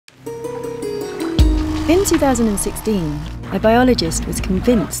In 2016, a biologist was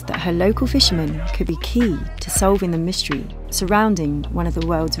convinced that her local fishermen could be key to solving the mystery surrounding one of the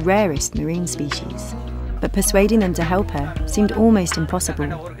world's rarest marine species. But persuading them to help her seemed almost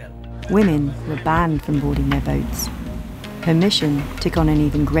impossible. Women were banned from boarding their boats. Her mission took on an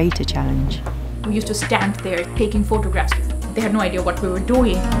even greater challenge. We used to stand there taking photographs. They had no idea what we were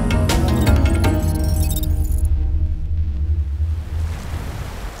doing.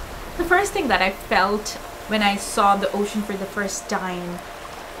 The first thing that I felt when I saw the ocean for the first time,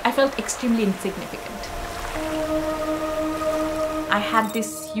 I felt extremely insignificant. I had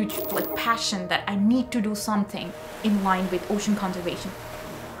this huge passion that I need to do something in line with ocean conservation.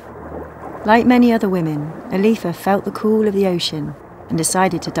 Like many other women, Alifa felt the call of the ocean and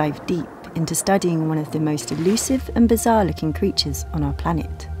decided to dive deep into studying one of the most elusive and bizarre-looking creatures on our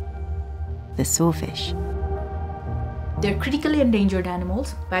planet, the sawfish. They're critically endangered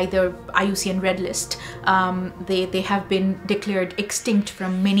animals by the IUCN Red List. They have been declared extinct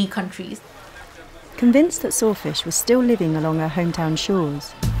from many countries. Convinced that sawfish was still living along her hometown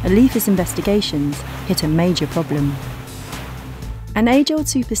shores, Alifa's investigations hit a major problem. An age-old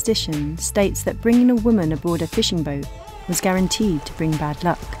superstition states that bringing a woman aboard a fishing boat was guaranteed to bring bad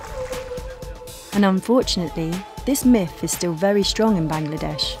luck. And unfortunately, this myth is still very strong in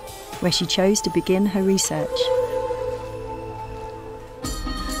Bangladesh, where she chose to begin her research.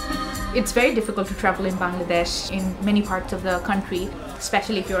 It's very difficult to travel in Bangladesh, in many parts of the country,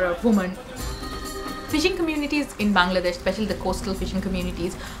 especially if you're a woman. Fishing communities in Bangladesh, especially the coastal fishing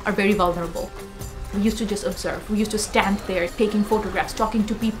communities, are very vulnerable. We used to just observe. We used to stand there taking photographs, talking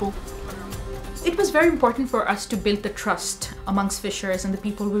to people. It was very important for us to build the trust amongst fishers and the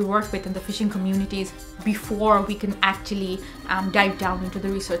people we work with in the fishing communities before we can actually dive down into the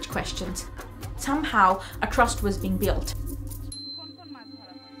research questions. Somehow, a trust was being built.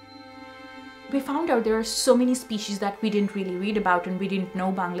 We found out there are so many species that we didn't really read about and we didn't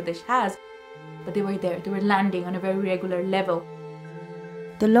know Bangladesh has, but they were there. They were landing on a very regular level.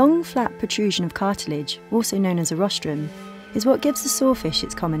 The long, flat protrusion of cartilage, also known as a rostrum, is what gives the sawfish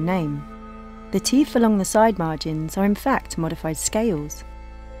its common name. The teeth along the side margins are in fact modified scales.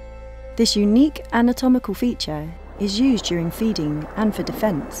 This unique anatomical feature is used during feeding and for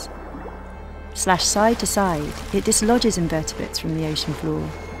defence. Slashed side to side, it dislodges invertebrates from the ocean floor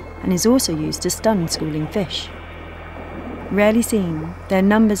and is also used to stun schooling fish. Rarely seen, their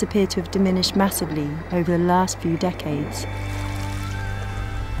numbers appear to have diminished massively over the last few decades.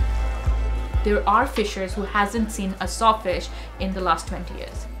 There are fishers who hasn't seen a sawfish in the last 20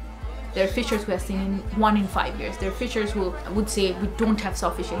 years. There are fishers who have seen one in 5 years. There are fishers who would say we don't have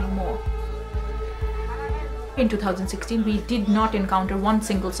sawfish anymore. In 2016, we did not encounter one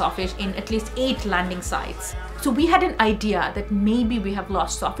single sawfish in at least 8 landing sites. So we had an idea that maybe we have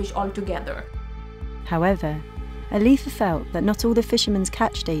lost sawfish altogether. However, Alifa felt that not all the fishermen's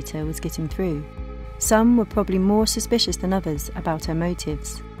catch data was getting through. Some were probably more suspicious than others about her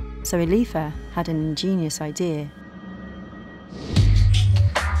motives. So Alifa had an ingenious idea.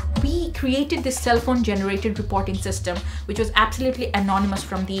 We created this cell phone generated reporting system, which was absolutely anonymous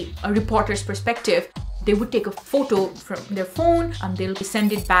from the reporter's perspective. They would take a photo from their phone and they'll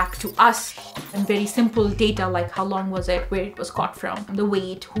send it back to us. And very simple data like how long was it, where it was caught from, the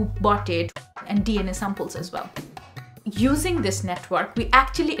weight, who bought it, and DNA samples as well. Using this network, we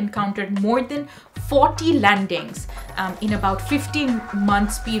actually encountered more than 40 landings in about 15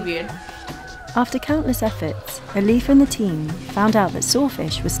 months period. After countless efforts, Alifa and the team found out that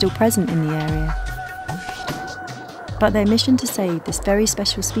sawfish were still present in the area. But their mission to save this very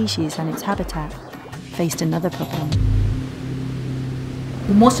special species and its habitat faced another problem.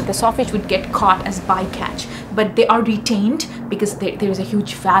 Most of the sawfish would get caught as bycatch, but they are retained because there is a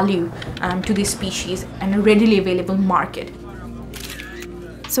huge value to this species and a readily available market.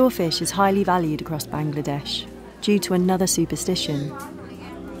 Sawfish is highly valued across Bangladesh due to another superstition.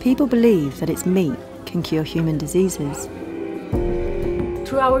 People believe that its meat can cure human diseases.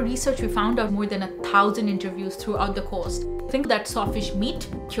 Through our research, we found out more than 1,000 interviews throughout the coast think that sawfish meat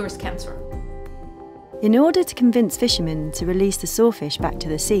cures cancer. In order to convince fishermen to release the sawfish back to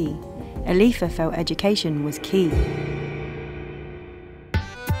the sea, Alifa felt education was key.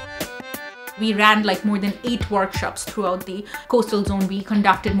 We ran more than 8 workshops throughout the coastal zone. We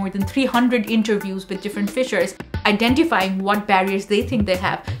conducted more than 300 interviews with different fishers, identifying what barriers they think they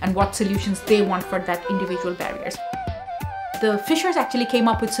have and what solutions they want for that individual barriers. The fishers actually came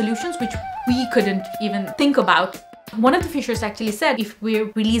up with solutions which we couldn't even think about. One of the fishers actually said, if we're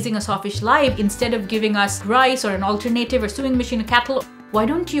releasing a sawfish live, instead of giving us rice or an alternative or sewing machine or cattle, Why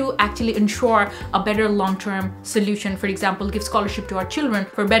don't you actually ensure a better long-term solution? For example, give scholarship to our children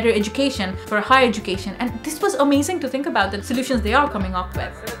for better education, for higher education. And this was amazing to think about the solutions they are coming up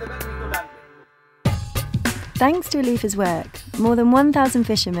with. Thanks to Alifa's work, more than 1,000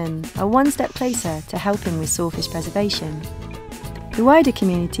 fishermen are one step closer to helping with sawfish preservation. The wider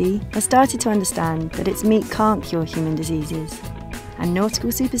community has started to understand that its meat can't cure human diseases, and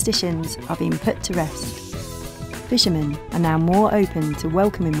nautical superstitions are being put to rest. Fishermen are now more open to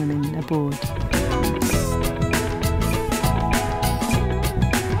welcoming women aboard.